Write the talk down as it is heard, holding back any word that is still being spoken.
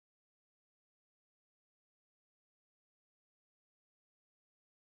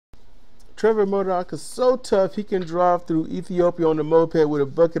Trevor Murdoch is so tough he can drive through Ethiopia on the moped with a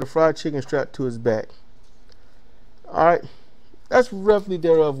bucket of fried chicken strapped to his back. Alright, that's roughly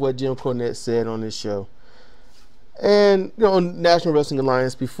thereof what Jim Cornette said on this show. And, you know, on National Wrestling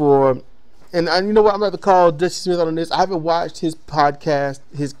Alliance before. And you know what, I'm about to call Dusty Smith on this. I haven't watched his podcast,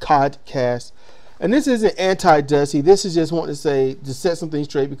 his codcast. And this isn't anti-Dusty. This is just wanting to set something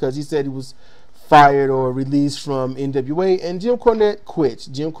straight, because he said he was fired or released from NWA, and Jim Cornette quits.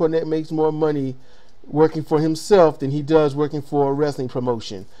 Jim Cornette makes more money working for himself than he does working for a wrestling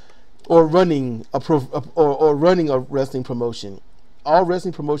promotion or running a wrestling promotion. All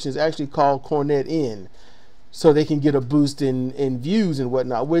wrestling promotions actually call Cornette in so they can get a boost in views and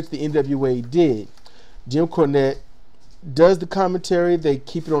whatnot, which the NWA did. Jim Cornette does the commentary. They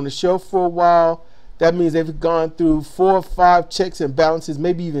keep it on the show for a while. That means they've gone through 4 or 5 checks and balances,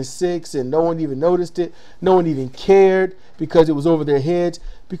 maybe even 6, and no one even noticed it. No one even cared because it was over their heads,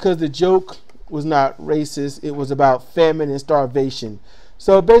 because the joke was not racist. It was about famine and starvation.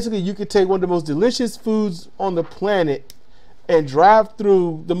 So basically, you could take one of the most delicious foods on the planet and drive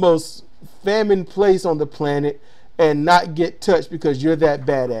through the most famine place on the planet and not get touched because you're that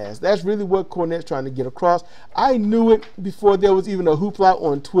badass. That's really what Cornette's trying to get across. I knew it before there was even a hoopla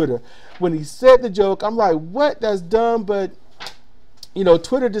on Twitter. When he said the joke, I'm like, what? That's dumb. But, you know,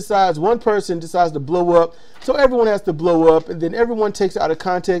 Twitter decides, one person decides to blow up, so everyone has to blow up, and then everyone takes it out of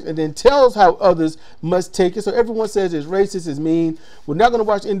context and then tells how others must take it. So everyone says it's racist, it's mean. We're not going to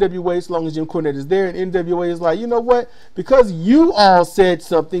watch NWA as long as Jim Cornette is there. And NWA is like, you know what? Because you all said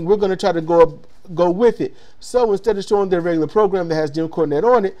something, we're going to try to go with it. So instead of showing their regular program that has Jim Cornette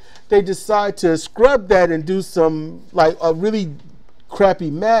on it, they decide to scrub that and do some, like, a really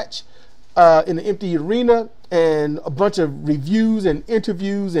crappy match in an empty arena and a bunch of reviews and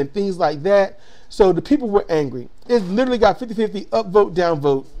interviews and things like that. So the people were angry. It literally got 50-50 upvote,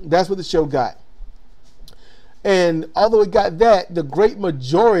 downvote. That's what the show got. And although it got that, the great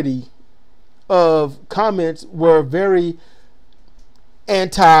majority of comments were very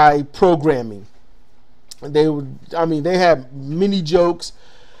anti-programming. They would, I mean, they had many jokes,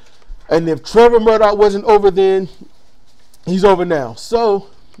 and if Trevor Murdoch wasn't over then, he's over now. So,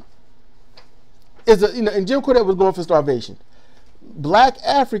 you know, and Jim Cornette was going for starvation. Black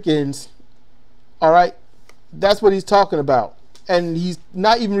Africans, all right, that's what he's talking about, and he's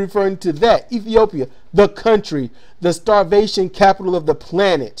not even referring to that. Ethiopia, the country, the starvation capital of the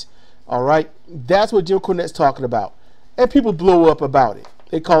planet, all right, that's what Jim Cornette's talking about, and people blow up about it.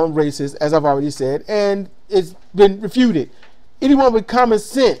 They call him racist, as I've already said, and it's been refuted. Anyone with common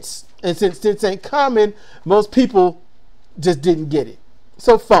sense, and since sense ain't common, most people just didn't get it.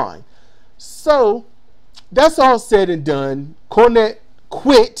 So fine. So that's all said and done. Cornette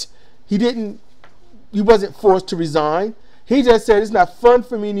quit. He wasn't forced to resign. He just said, it's not fun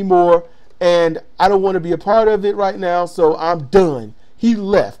for me anymore, and I don't want to be a part of it right now, so I'm done. He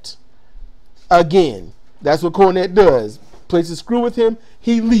left. Again, that's what Cornette does. Plays a screw with him,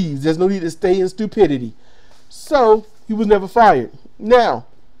 he leaves. There's no need to stay in stupidity. So he was never fired. Now,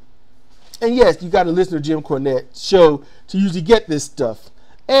 and yes, you got to listen to Jim Cornette's show to usually get this stuff,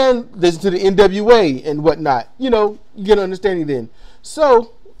 and listen to the NWA and whatnot. You know, you get an understanding then.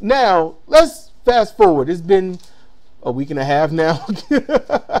 So now let's fast forward. It's been a week and a half now.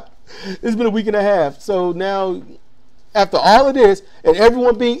 It's been a week and a half. So now, after all of this and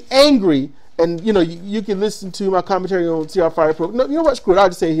everyone being angry. And, you know, you can listen to my commentary on CR Fire Pro. No, you know what? Screw it. I'll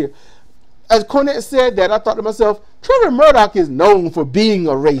just say it here. As Cornette said that, I thought to myself, Trevor Murdoch is known for being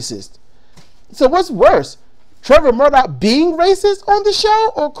a racist. So what's worse? Trevor Murdoch being racist on the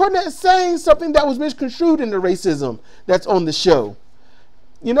show, or Cornette saying something that was misconstrued in the racism that's on the show?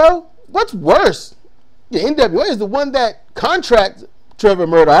 You know, what's worse? The NWA is the one that contracts Trevor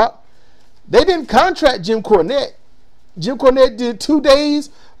Murdoch. They didn't contract Jim Cornette. Jim Cornette did 2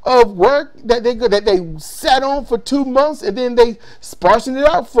 days of work that they sat on for 2 months, and then they sparsoned it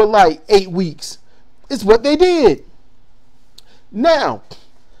out for like 8 weeks. It's what they did. Now,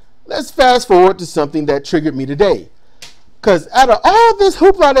 let's fast forward to something that triggered me today. Because out of all this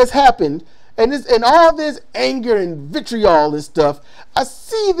hoopla that's happened, and all this anger and vitriol and stuff, I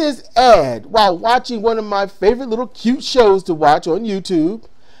see this ad while watching one of my favorite little cute shows to watch on YouTube.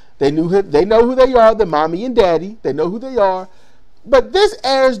 They know who they are, the mommy and daddy. They know who they are. But this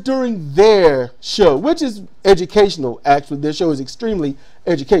airs during their show, which is educational, actually. Their show is extremely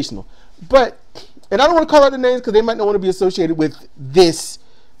educational. But, and I don't want to call out the names because they might not want to be associated with this,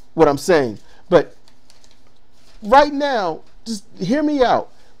 what I'm saying. But right now, just hear me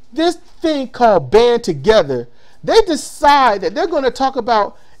out. This thing called Band Together, they decide that they're going to talk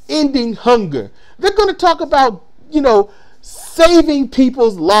about ending hunger. They're going to talk about, you know, saving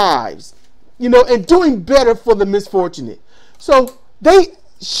people's lives. and doing better for the misfortunate. So they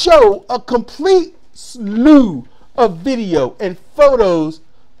show a complete slew of video and photos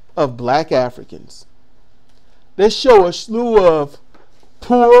of black Africans. They show a slew of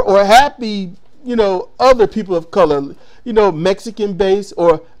poor or happy, other people of color, Mexican based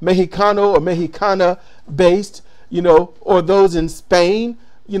or Mexicano or Mexicana based, or those in Spain,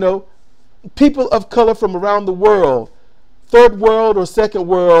 people of color from around the world, third world or second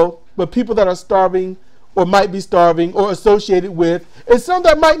world, but people that are starving or might be starving or associated with, and some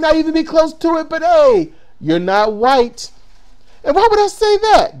that might not even be close to it, but hey, you're not white. And why would I say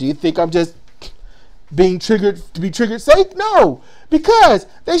that? Do you think I'm just being triggered to be triggered sake? No, because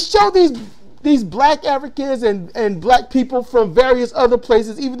they show these black Africans and black people from various other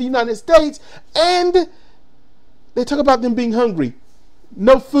places, even the United States, and they talk about them being hungry,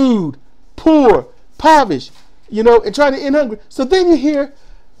 no food, poor, impoverished, and trying to end hunger. So then you hear,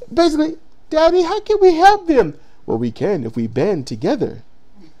 basically, Daddy, how can we help them? Well, we can if we band together.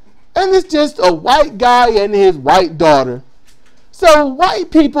 And it's just a white guy and his white daughter. So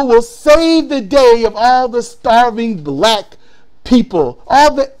white people will save the day of all the starving black people,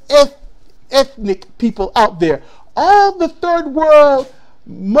 all the ethnic people out there, all the third world,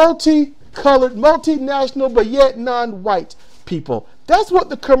 multicolored, multinational, but yet non-white people. That's what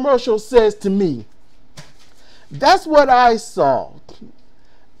the commercial says to me. That's what I saw.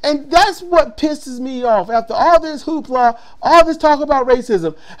 And that's what pisses me off after all this hoopla, all this talk about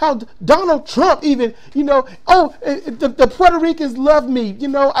racism. How Donald Trump even, the Puerto Ricans love me.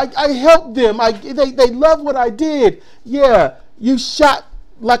 I helped them. They love what I did. Yeah, you shot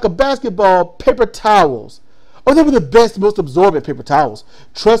like a basketball paper towels. Oh, they were the best, most absorbent paper towels.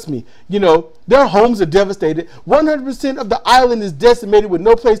 Trust me, their homes are devastated. 100% of the island is decimated with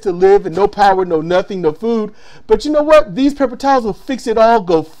no place to live and no power, no nothing, no food. But you know what? These paper towels will fix it all.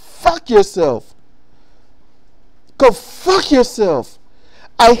 Go fuck yourself. Go fuck yourself.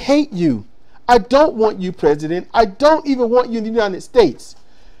 I hate you. I don't want you, President. I don't even want you in the United States.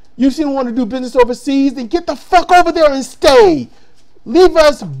 You still want to do business overseas? Then get the fuck over there and stay. Leave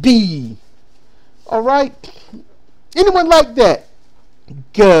us be. All right? Anyone like that?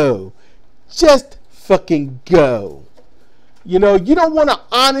 Go. Just fucking go. You don't want to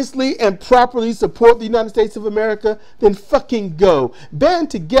honestly and properly support the United States of America? Then fucking go.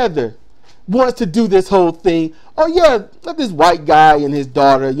 Band Together wants to do this whole thing. Oh yeah, let this white guy and his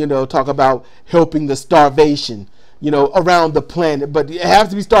daughter, talk about helping the starvation, around the planet. But it has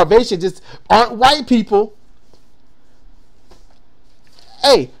to be starvation, just aren't white people.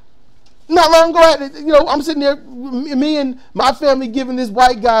 Hey, not long ago, I'm sitting there, me and my family giving this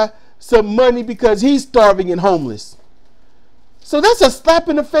white guy some money because he's starving and homeless. So that's a slap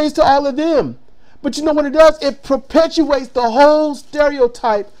in the face to all of them. But you know what it does? It perpetuates the whole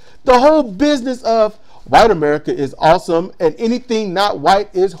stereotype, the whole business of white America is awesome and anything not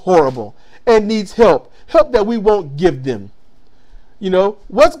white is horrible and needs help. Help that we won't give them. What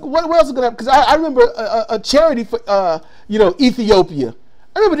else is going to happen? Because I remember a charity for, Ethiopia.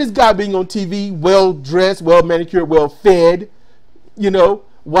 I remember this guy being on TV, well-dressed, well-manicured, well-fed,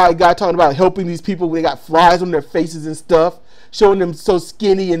 white guy talking about helping these people when they got flies on their faces and stuff, showing them so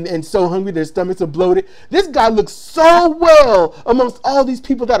skinny and so hungry their stomachs are bloated. This guy looks so well amongst all these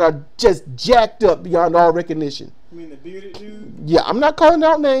people that are just jacked up beyond all recognition. You mean the bearded dude? Yeah, I'm not calling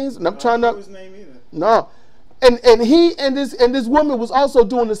out names, and I'm trying not. I don't know his name either. No. And he and this woman was also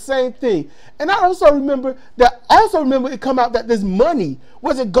doing the same thing. And I also remember it come out that this money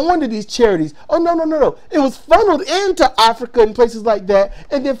wasn't going to these charities. Oh no. It was funneled into Africa and places like that,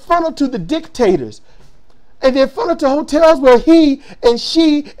 and then funneled to the dictators. And then funneled to hotels where he and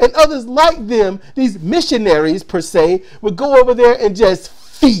she and others like them, these missionaries per se, would go over there and just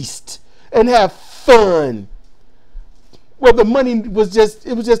feast and have fun. Well, the money was just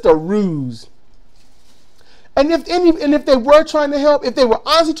a ruse. And if they were trying to help, if they were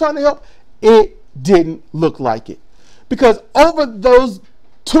honestly trying to help, it didn't look like it. Because over those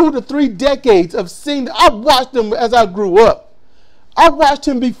 2 to 3 decades of seeing, I watched him as I grew up. I watched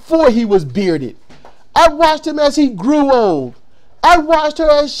him before he was bearded. I watched him as he grew old. I watched her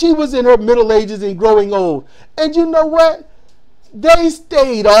as she was in her middle ages and growing old. And you know what? They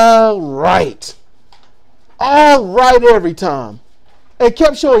stayed all right. All right every time. And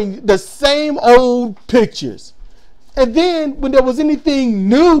kept showing the same old pictures. And then when there was anything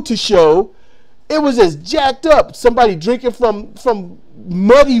new to show, it was just jacked up. Somebody drinking from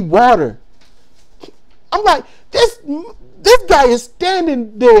muddy water. I'm like, this guy is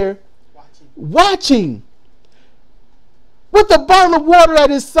standing there watching with a bottle of water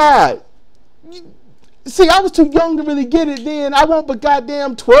at his side. See, I was too young to really get it then. I wasn't but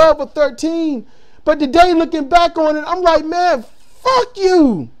goddamn 12 or 13. But today, looking back on it, I'm like, man, fuck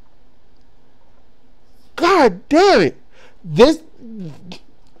you. God damn it. This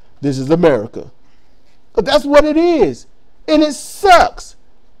is America. But that's what it is. And it sucks.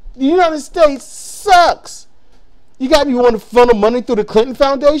 The United States sucks. You got me want to funnel money through the Clinton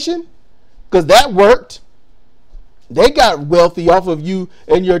Foundation? Because that worked. They got wealthy off of you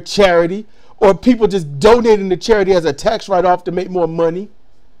and your charity. Or people just donating to charity as a tax write-off to make more money.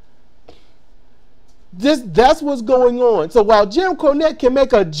 That's what's going on. So while Jim Cornette can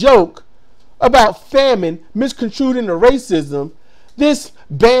make a joke about famine misconstrued into racism, this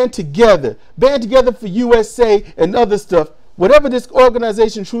band together for USA and other stuff, whatever this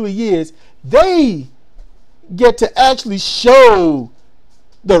organization truly is, they get to actually show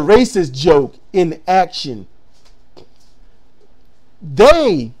the racist joke in action.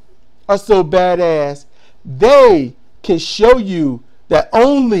 They are so badass, they can show you that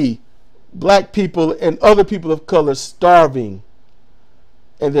only black people and other people of color starving,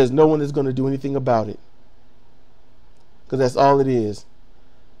 and there's no one that's going to do anything about it, because that's all it is.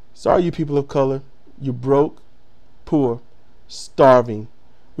 Sorry, you people of color, you're broke, poor, starving.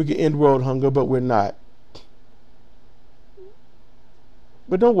 We can end world hunger, but we're not.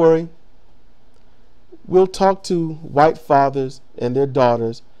 But don't worry, we'll talk to white fathers and their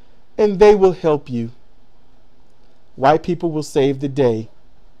daughters, and they will help you. White people will save the day.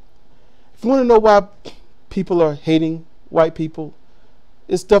 If you want to know why people are hating white people,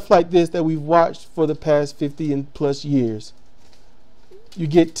 it's stuff like this that we've watched for the past 50 and plus years. You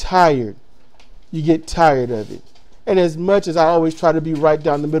get tired. You get tired of it. And as much as I always try to be right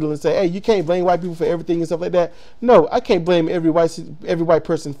down the middle and say, hey, you can't blame white people for everything and stuff like that. No, I can't blame every white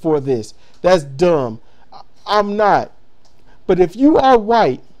person for this. That's dumb. I'm not. But if you are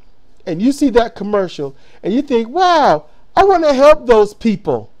white and you see that commercial and you think, wow, I want to help those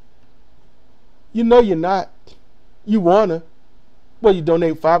people. You know you're not. You want to. Well, you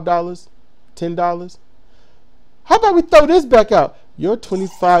donate $5, $10. How about we throw this back out? Your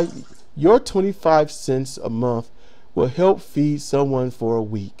 25 cents a month will help feed someone for a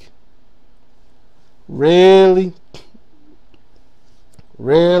week. Really?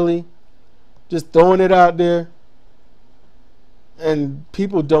 Really? Just throwing it out there? And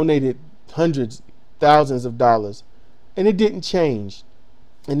people donated hundreds, thousands of dollars, and it didn't change.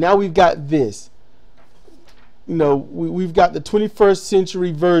 And now we've got this. You know, we've got the 21st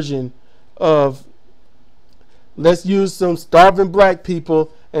century version of let's use some starving black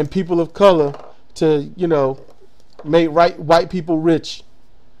people and people of color to, you know, make white people rich.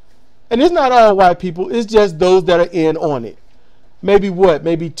 And it's not all white people. It's just those that are in on it. Maybe what?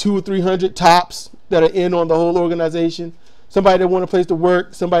 Maybe 200 or 300 tops that are in on the whole organization. Somebody that want a place to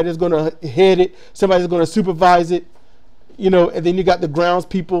work. Somebody that's going to head it. Somebody that's going to supervise it. You know, and then you got the grounds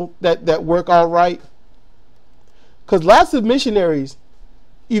people that work all right. Because lots of missionaries,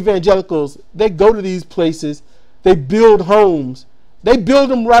 evangelicals, they go to these places. They build homes. They build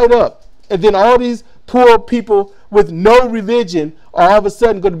them right up. And then all these poor people with no religion are all of a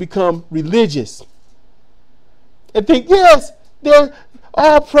sudden going to become religious. And think, yes, they're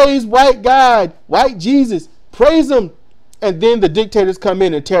all praise white God, white Jesus. Praise them. And then the dictators come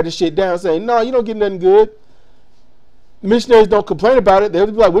in and tear the shit down saying, no, you don't get nothing good. Missionaries don't complain about it. They'll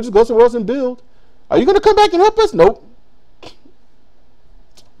be like, we'll just go somewhere else and build. Are you going to come back and help us? Nope.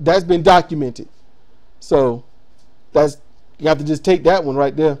 That's been documented. So you have to just take that one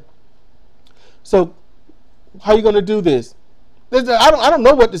right there. So how are you going to do this? I don't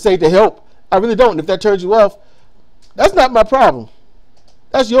know what to say to help. I really don't. If that turns you off, that's not my problem.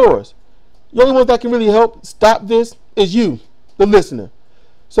 That's yours. The only one that can really help stop this is you, the listener.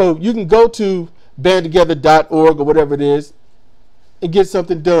 So you can go to bandtogether.org or whatever it is and get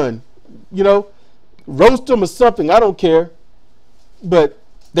something done. You know, roast them or something. I don't care. But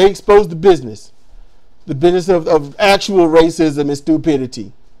they expose the business of actual racism and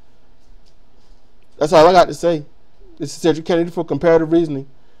stupidity. That's all I got to say. This is Cedric Kennedy for Comparative Reasoning.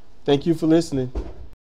 Thank you for listening.